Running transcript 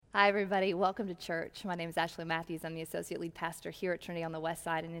Hi, everybody. Welcome to church. My name is Ashley Matthews. I'm the associate lead pastor here at Trinity on the West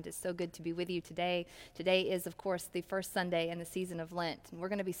Side, and it is so good to be with you today. Today is, of course, the first Sunday in the season of Lent, and we're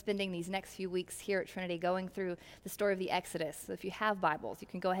going to be spending these next few weeks here at Trinity going through the story of the Exodus. So if you have Bibles, you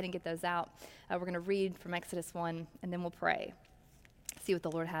can go ahead and get those out. We're going to read from Exodus 1, and then we'll pray, see what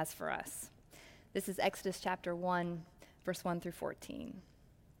the Lord has for us. This is Exodus chapter 1, verse 1 through 14.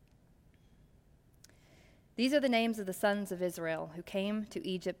 These are the names of the sons of Israel who came to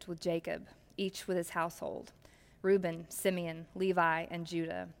Egypt with Jacob, each with his household: Reuben, Simeon, Levi, and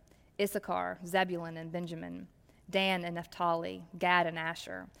Judah; Issachar, Zebulun, and Benjamin; Dan and Naphtali, Gad and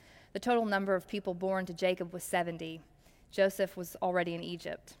Asher. The total number of people born to Jacob was 70. Joseph was already in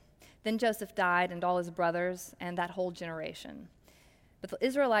Egypt. Then Joseph died, and all his brothers, and that whole generation. But the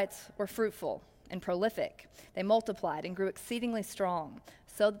Israelites were fruitful and prolific. They multiplied and grew exceedingly strong,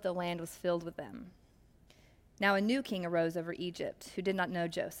 so that the land was filled with them. Now a new king arose over Egypt, who did not know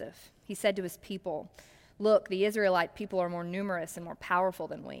Joseph. He said to his people, "Look, the Israelite people are more numerous and more powerful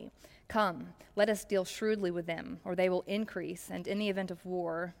than we. Come, let us deal shrewdly with them, or they will increase, and in the event of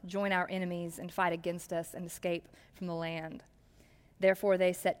war, join our enemies and fight against us and escape from the land." Therefore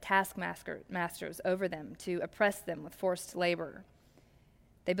they set taskmasters over them to oppress them with forced labor.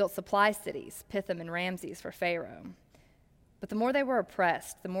 They built supply cities, Pithom and Ramses, for Pharaoh. But the more they were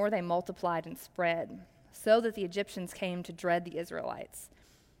oppressed, the more they multiplied and spread, so that the Egyptians came to dread the Israelites.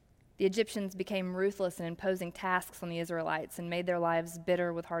 The Egyptians became ruthless in imposing tasks on the Israelites and made their lives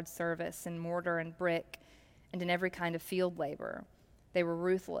bitter with hard service in mortar and brick and in every kind of field labor. They were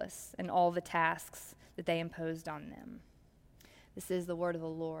ruthless in all the tasks that they imposed on them. This is the word of the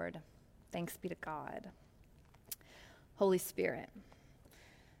Lord. Thanks be to God. Holy Spirit,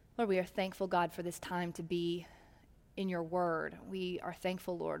 Lord, we are thankful, God, for this time to be in your word. We are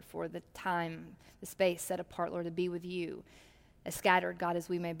thankful, Lord, for the time, the space set apart, Lord, to be with you. As scattered, God, as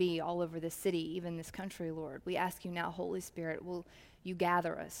we may be all over this city, even this country, Lord, we ask you now, Holy Spirit, will you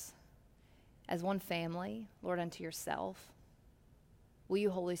gather us as one family, Lord, unto yourself? Will you,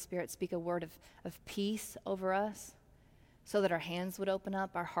 Holy Spirit, speak a word of peace over us so that our hands would open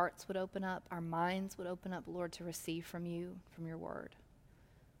up, our hearts would open up, our minds would open up, Lord, to receive from you, from your word.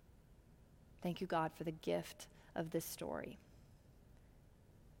 Thank you, God, for the gift of this story.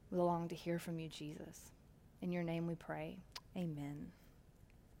 We long to hear from you, Jesus. In your name we pray. Amen.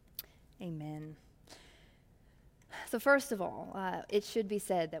 Amen. So first of all, it should be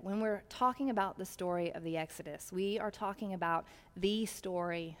said that when we're talking about the story of the Exodus, we are talking about the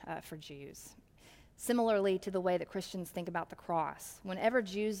story for Jews. Similarly to the way that Christians think about the cross, whenever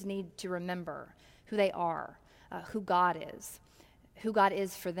Jews need to remember who they are, who God is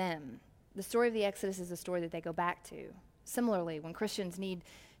for them, the story of the Exodus is a story that they go back to. Similarly, when Christians need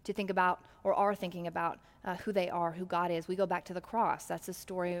to think about or are thinking about who they are, who God is, we go back to the cross. That's a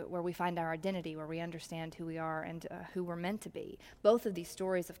story where we find our identity, where we understand who we are and who we're meant to be. Both of these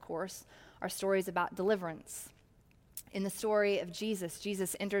stories, of course, are stories about deliverance. In the story of Jesus,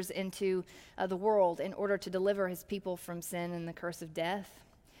 Jesus enters into the world in order to deliver his people from sin and the curse of death,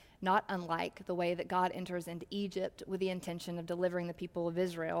 not unlike the way that God enters into Egypt with the intention of delivering the people of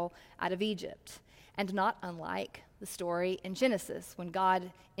Israel out of Egypt, and not unlike the story in Genesis, when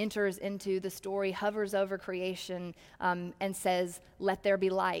God enters into the story, hovers over creation, and says, "Let there be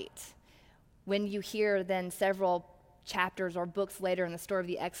light." When you hear then several chapters or books later in the story of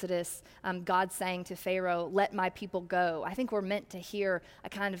the Exodus, God saying to Pharaoh, "Let my people go," I think we're meant to hear a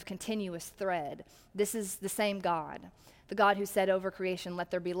kind of continuous thread. This is the same God. The God who said over creation,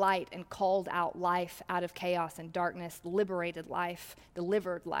 "Let there be light," and called out life out of chaos and darkness, liberated life,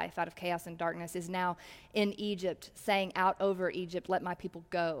 delivered life out of chaos and darkness, is now in Egypt, saying out over Egypt, "Let my people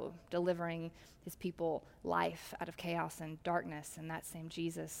go," delivering his people life out of chaos and darkness. And that same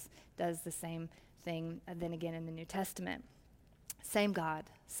Jesus does the same thing then again in the New Testament. Same God,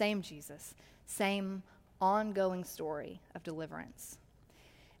 same Jesus, same ongoing story of deliverance.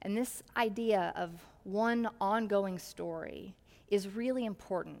 And this idea of one ongoing story is really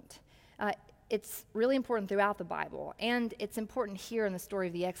important. It's really important throughout the Bible, and it's important here in the story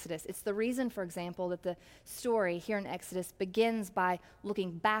of the Exodus. It's the reason, for example, that the story here in Exodus begins by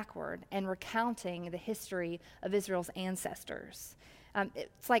looking backward and recounting the history of Israel's ancestors.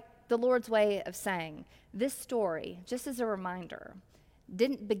 It's like the Lord's way of saying, this story, just as a reminder,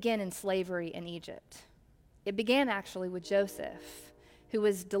 didn't begin in slavery in Egypt. It began actually with Joseph, who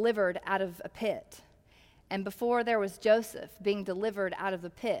was delivered out of a pit. And before there was Joseph being delivered out of the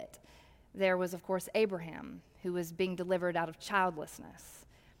pit, there was, of course, Abraham, who was being delivered out of childlessness.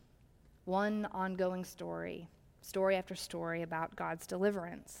 One ongoing story, story after story about God's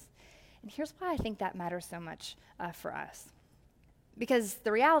deliverance. And here's why I think that matters so much for us. Because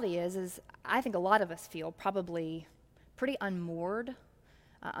the reality is I think a lot of us feel probably pretty unmoored,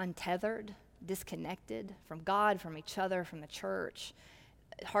 untethered, disconnected from God, from each other, from the church.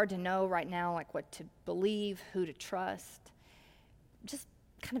 Hard to know right now, like what to believe, who to trust. Just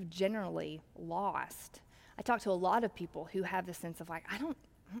kind of generally lost. I talk to a lot of people who have the sense of like, I don't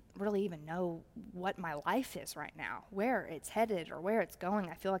really even know what my life is right now, where it's headed or where it's going.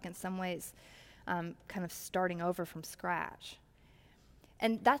 I feel like in some ways kind of starting over from scratch.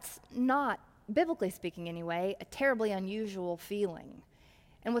 And that's not, biblically speaking anyway, a terribly unusual feeling.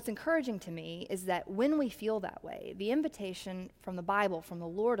 And what's encouraging to me is that when we feel that way, the invitation from the Bible, from the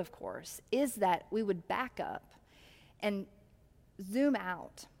Lord, of course, is that we would back up and zoom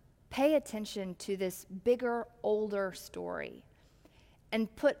out, pay attention to this bigger, older story,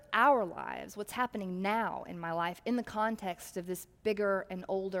 and put our lives, what's happening now in my life, in the context of this bigger and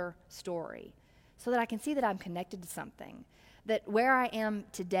older story, so that I can see that I'm connected to something, that where I am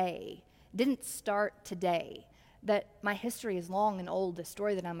today didn't start today, that my history is long and old, the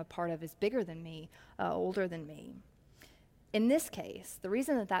story that I'm a part of is bigger than me, older than me. In this case, the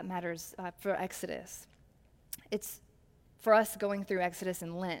reason that matters for Exodus, it's for us going through Exodus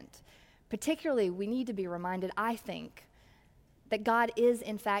and Lent. Particularly, we need to be reminded, I think, that God is,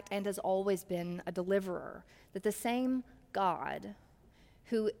 in fact, and has always been a deliverer. That the same God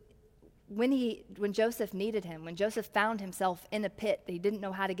who, when Joseph needed him, when Joseph found himself in a pit that he didn't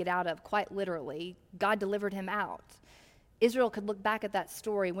know how to get out of, quite literally, God delivered him out. Israel could look back at that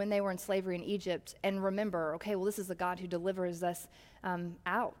story when they were in slavery in Egypt and remember, okay, well, this is the God who delivers us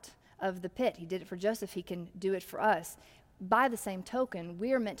out of the pit. He did it for Joseph. He can do it for us. By the same token,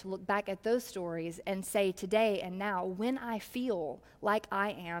 we are meant to look back at those stories and say today and now, when I feel like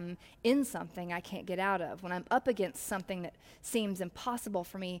I am in something I can't get out of, when I'm up against something that seems impossible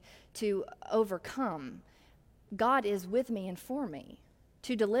for me to overcome, God is with me and for me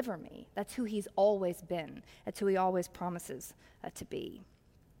to deliver me. That's who he's always been. That's who he always promises to be.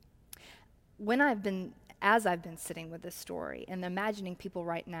 As I've been sitting with this story and imagining people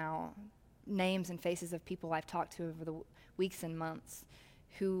right now, names and faces of people I've talked to over the weeks and months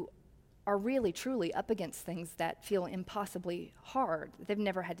who are really, truly up against things that feel impossibly hard, that they've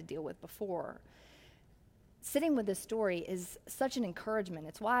never had to deal with before. Sitting with this story is such an encouragement.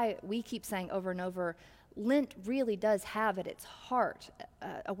 It's why we keep saying over and over, Lent really does have at its heart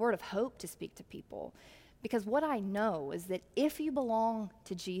a word of hope to speak to people. Because what I know is that if you belong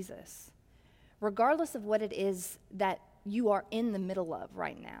to Jesus, regardless of what it is that you are in the middle of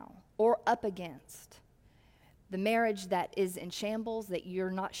right now or up against, the marriage that is in shambles that you're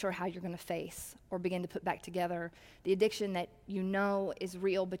not sure how you're going to face or begin to put back together, the addiction that you know is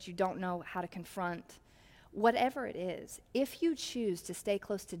real but you don't know how to confront, whatever it is, if you choose to stay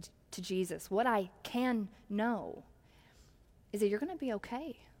close to Jesus, what I can know is that you're going to be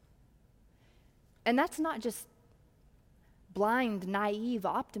okay. And that's not just blind, naive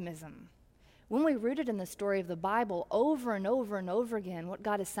optimism. When we root it in the story of the Bible over and over and over again, what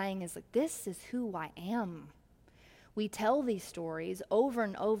God is saying is like, this is who I am. We tell these stories over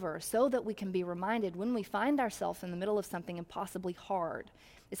and over so that we can be reminded when we find ourselves in the middle of something impossibly hard.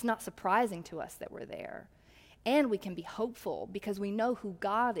 It's not surprising to us that we're there. And we can be hopeful because we know who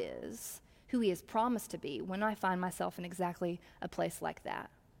God is, who he has promised to be when I find myself in exactly a place like that.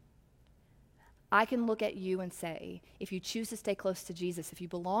 I can look at you and say, if you choose to stay close to Jesus, if you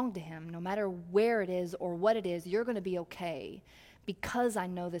belong to him, no matter where it is or what it is, you're going to be okay because I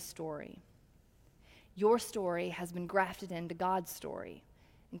know this story. Your story has been grafted into God's story,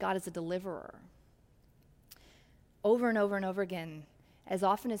 and God is a deliverer. Over and over and over again, as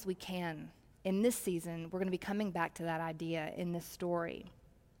often as we can, in this season, we're going to be coming back to that idea in this story.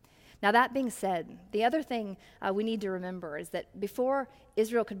 Now, that being said, the other thing we need to remember is that before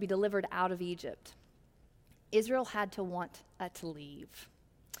Israel could be delivered out of Egypt, Israel had to want to leave.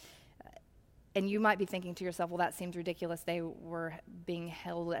 And you might be thinking to yourself, well, that seems ridiculous. They were being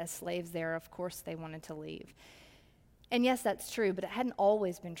held as slaves there. Of course they wanted to leave. And yes, that's true, but it hadn't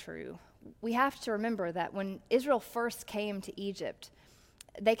always been true. We have to remember that when Israel first came to Egypt,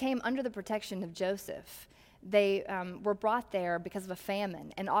 they came under the protection of Joseph. They were brought there because of a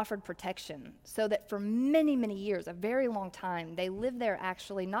famine and offered protection, so that for many, many years, a very long time, they lived there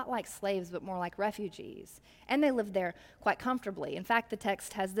actually not like slaves, but more like refugees. And they lived there quite comfortably. In fact, the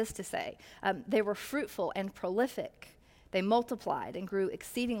text has this to say, they were fruitful and prolific. They multiplied and grew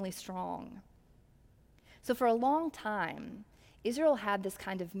exceedingly strong. So for a long time, Israel had this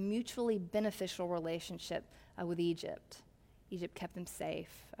kind of mutually beneficial relationship with Egypt. Egypt kept them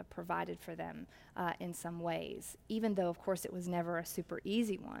safe, provided for them in some ways, even though, of course, it was never a super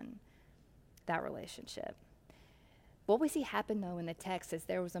easy one, that relationship. What we see happen, though, in the text is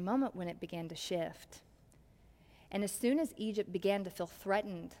there was a moment when it began to shift. And as soon as Egypt began to feel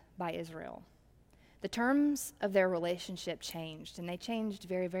threatened by Israel, the terms of their relationship changed, and they changed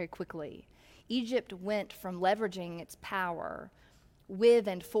very, very quickly. Egypt went from leveraging its power with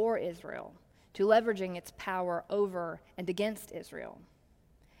and for Israel to leveraging its power over and against Israel.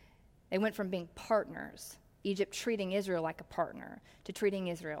 They went from being partners, Egypt treating Israel like a partner, to treating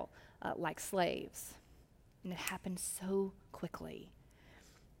Israel like slaves. And it happened so quickly.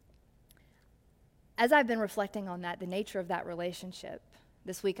 As I've been reflecting on that, the nature of that relationship,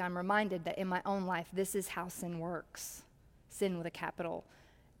 this week I'm reminded that in my own life, this is how sin works. Sin with a capital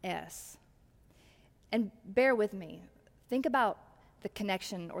S. And bear with me. Think about the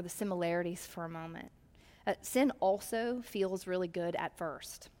connection or the similarities for a moment. Sin also feels really good at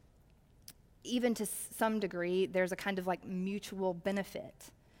first. Even to some degree, there's a kind of like mutual benefit.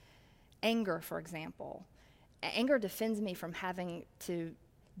 Anger, for example. Anger defends me from having to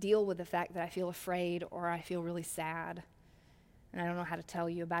deal with the fact that I feel afraid or I feel really sad. And I don't know how to tell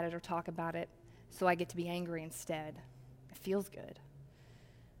you about it or talk about it, so I get to be angry instead. It feels good.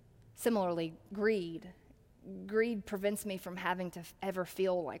 Similarly, greed. Greed prevents me from having to ever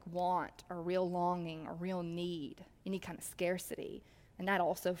feel like want or real longing or real need, any kind of scarcity. And that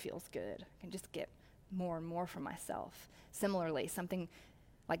also feels good. I can just get more and more for myself. Similarly, something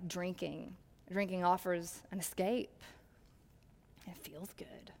like drinking. Drinking offers an escape. It feels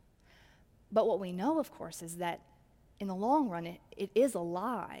good. But what we know, of course, is that in the long run, it is a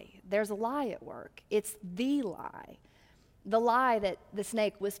lie. There's a lie at work. It's the lie. The lie that the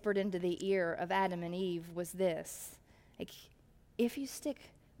snake whispered into the ear of Adam and Eve was this: like, if you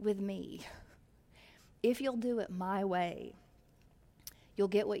stick with me, if you'll do it my way, you'll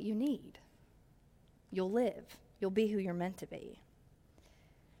get what you need. You'll live. You'll be who you're meant to be.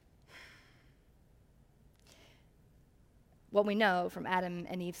 What we know from Adam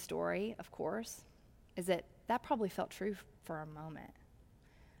and Eve's story, of course, is that that probably felt true for a moment.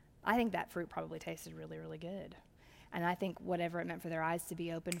 I think that fruit probably tasted really, really good. And I think whatever it meant for their eyes to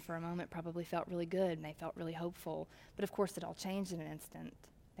be open for a moment probably felt really good, and they felt really hopeful. But of course, it all changed in an instant.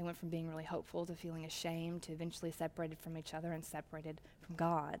 They went from being really hopeful to feeling ashamed, to eventually separated from each other and separated from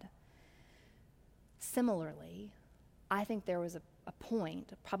God. Similarly, I think there was a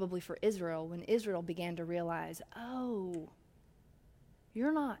point, probably for Israel, when Israel began to realize, oh,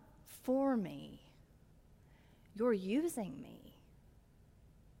 you're not for me. You're using me.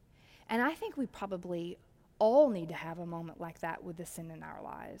 And I think we probably all need to have a moment like that with the sin in our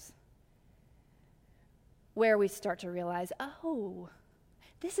lives, where we start to realize, oh,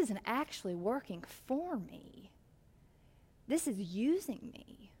 this isn't actually working for me. This is using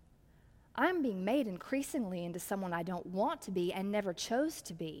me. I'm being made increasingly into someone I don't want to be and never chose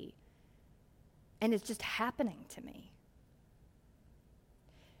to be. And it's just happening to me.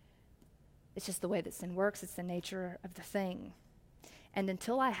 It's just the way that sin works. It's the nature of the thing. And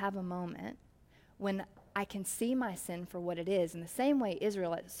until I have a moment when I can see my sin for what it is, in the same way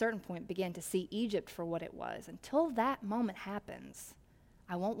Israel at a certain point began to see Egypt for what it was, until that moment happens,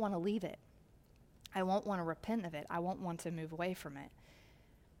 I won't want to leave it. I won't want to repent of it. I won't want to move away from it.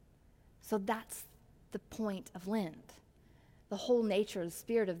 So that's the point of Lent. The whole nature, the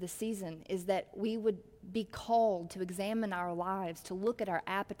spirit of this season is that we would be called to examine our lives, to look at our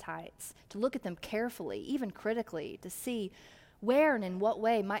appetites, to look at them carefully, even critically, to see where and in what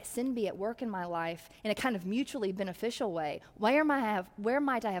way might sin be at work in my life in a kind of mutually beneficial way. Where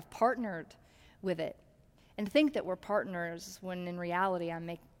might I have partnered with it? And think that we're partners when in reality I'm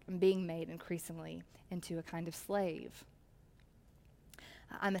being made increasingly into a kind of slave.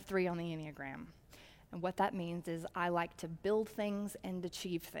 I'm a 3 on the Enneagram. And what that means is I like to build things and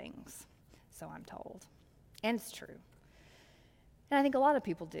achieve things, so I'm told. And it's true. And I think a lot of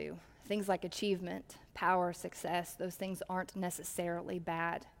people do. Things like achievement, power, success, those things aren't necessarily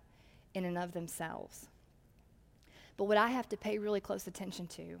bad in and of themselves. But what I have to pay really close attention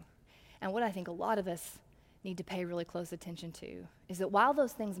to, and what I think a lot of us need to pay really close attention to, is that while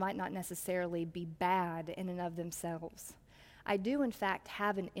those things might not necessarily be bad in and of themselves, I do in fact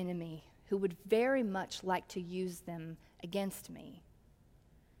have an enemy who would very much like to use them against me,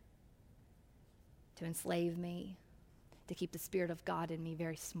 to enslave me, to keep the Spirit of God in me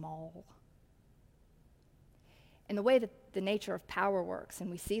very small. And the way that the nature of power works,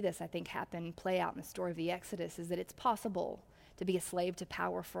 and we see this, I think, play out in the story of the Exodus, is that it's possible to be a slave to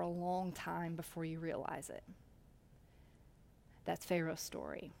power for a long time before you realize it. That's Pharaoh's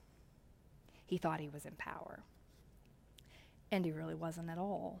story. He thought he was in power. And he really wasn't at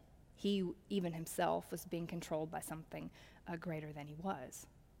all. He, even himself, was being controlled by something greater than he was.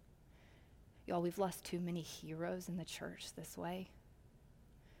 Y'all, we've lost too many heroes in the church this way.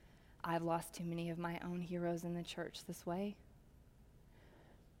 I've lost too many of my own heroes in the church this way.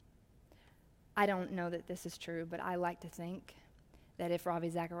 I don't know that this is true, but I like to think that if Ravi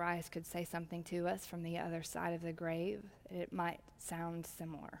Zacharias could say something to us from the other side of the grave, it might sound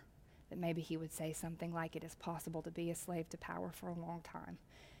similar. That maybe he would say something like, it is possible to be a slave to power for a long time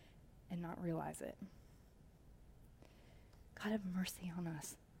and not realize it. God have mercy on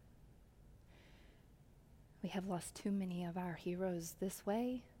us. We have lost too many of our heroes this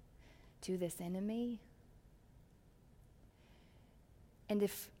way, to this enemy. And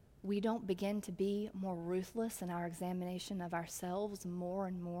if we don't begin to be more ruthless in our examination of ourselves, more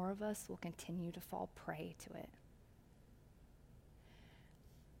and more of us will continue to fall prey to it.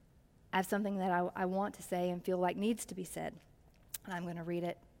 I have something that I want to say and feel like needs to be said, and I'm going to read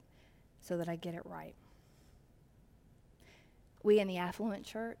it so that I get it right. We in the affluent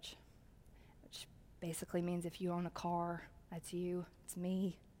church, which basically means if you own a car, that's you, it's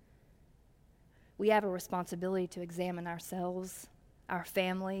me. We have a responsibility to examine ourselves, our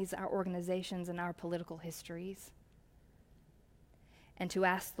families, our organizations, and our political histories, and to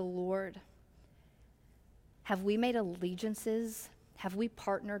ask the Lord, have we made allegiances? Have we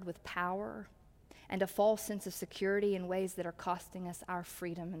partnered with power and a false sense of security in ways that are costing us our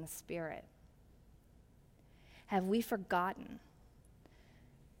freedom in the spirit? Have we forgotten,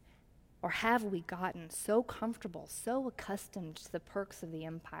 or have we gotten so comfortable, so accustomed to the perks of the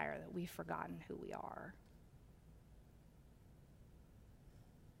empire that we've forgotten who we are?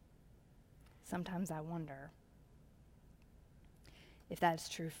 Sometimes I wonder if that is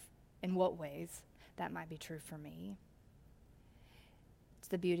true, in what ways that might be true for me. It's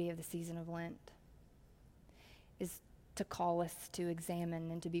the beauty of the season of Lent, is to call us to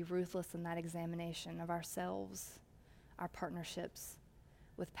examine and to be ruthless in that examination of ourselves, our partnerships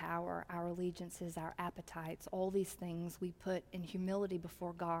with power, our allegiances, our appetites, all these things we put in humility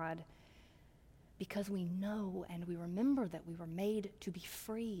before God because we know and we remember that we were made to be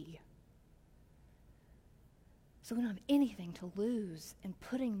free. So we don't have anything to lose in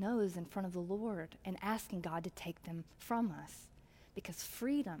putting those in front of the Lord and asking God to take them from us, because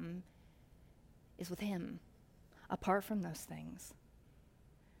freedom is with Him. Apart from those things,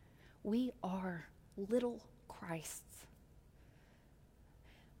 we are little Christs.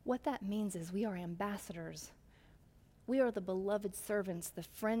 What that means is we are ambassadors. We are the beloved servants, the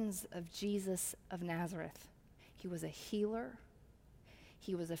friends of Jesus of Nazareth. He was a healer.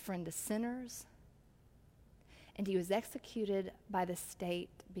 He was a friend to sinners. And he was executed by the state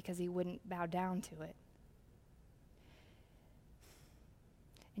because he wouldn't bow down to it.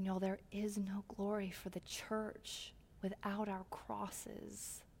 And y'all, there is no glory for the church without our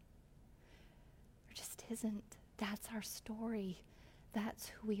crosses. There just isn't. That's our story. That's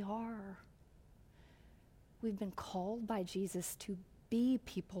who we are. We've been called by Jesus to be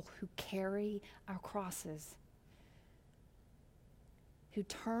people who carry our crosses, who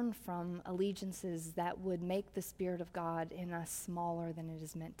turn from allegiances that would make the Spirit of God in us smaller than it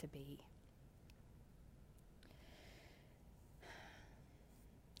is meant to be.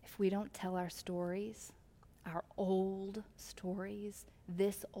 If we don't tell our stories, our old stories,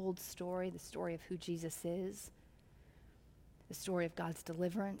 this old story, the story of who Jesus is, the story of God's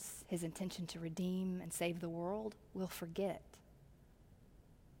deliverance, His intention to redeem and save the world, we'll forget.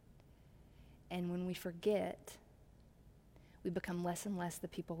 And when we forget, we become less and less the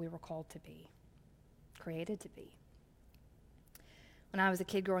people we were called to be, created to be. When I was a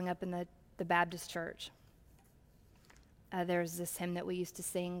kid growing up in the Baptist church, there's this hymn that we used to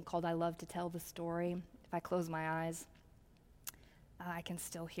sing called I Love to Tell the Story. If I close my eyes, I can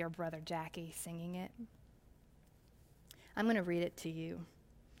still hear Brother Jackie singing it. I'm going to read it to you.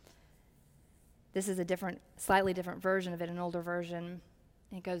 This is a slightly different version of it, an older version.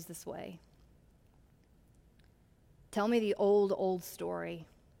 It goes this way. Tell me the old, old story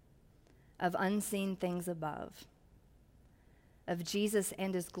of unseen things above, of Jesus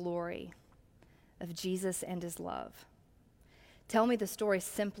and His glory, of Jesus and His love. Tell me the story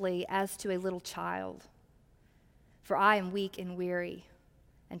simply as to a little child, for I am weak and weary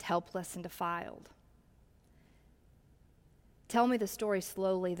and helpless and defiled. Tell me the story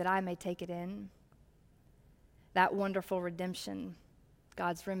slowly that I may take it in, that wonderful redemption,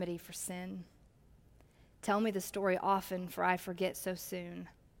 God's remedy for sin. Tell me the story often, for I forget so soon.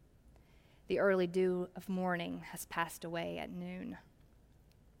 The early dew of morning has passed away at noon.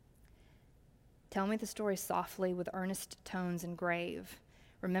 Tell me the story softly with earnest tones and grave.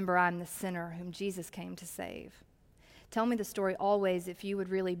 Remember, I'm the sinner whom Jesus came to save. Tell me the story always if you would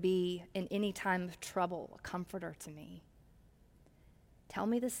really be, in any time of trouble, a comforter to me. Tell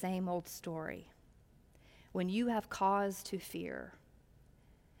me the same old story when you have cause to fear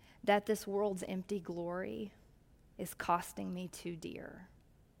that this world's empty glory is costing me too dear.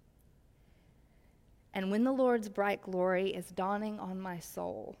 And when the Lord's bright glory is dawning on my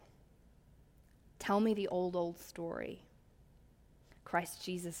soul, tell me the old, old story. Christ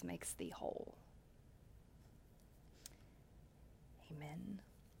Jesus makes thee whole. Amen.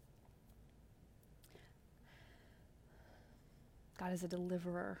 God is a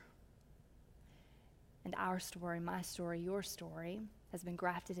deliverer. And our story, my story, your story, has been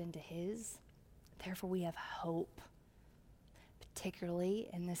grafted into his. Therefore, we have hope, particularly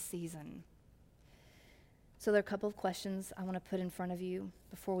in this season. So there are a couple of questions I want to put in front of you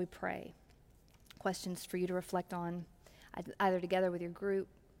before we pray. Questions for you to reflect on, either together with your group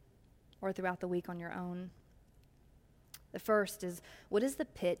or throughout the week on your own. The first is, what is the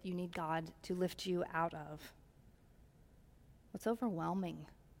pit you need God to lift you out of? What's overwhelming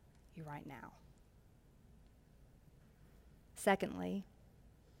you right now? Secondly,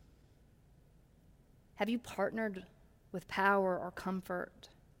 have you partnered with power or comfort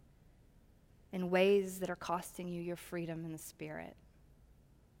in ways that are costing you your freedom in the Spirit?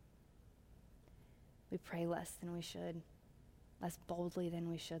 We pray less than we should, less boldly than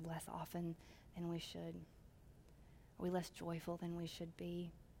we should, less often than we should. Are we less joyful than we should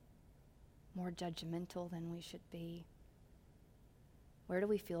be? More judgmental than we should be? Where do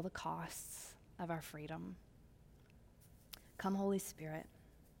we feel the costs of our freedom? Come, Holy Spirit.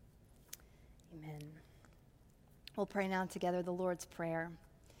 Amen. We'll pray now together the Lord's Prayer,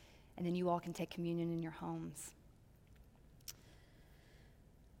 and then you all can take communion in your homes.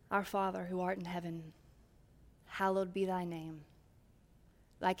 Our Father, who art in heaven, hallowed be thy name.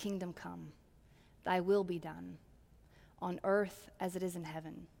 Thy kingdom come, thy will be done, on earth as it is in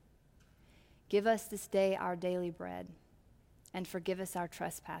heaven. Give us this day our daily bread, and forgive us our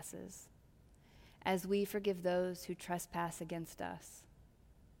trespasses, as we forgive those who trespass against us.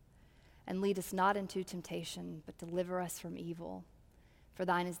 And lead us not into temptation, but deliver us from evil. For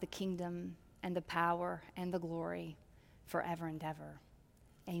thine is the kingdom, and the power, and the glory, forever and ever.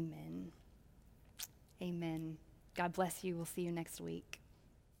 Amen. Amen. God bless you. We'll see you next week.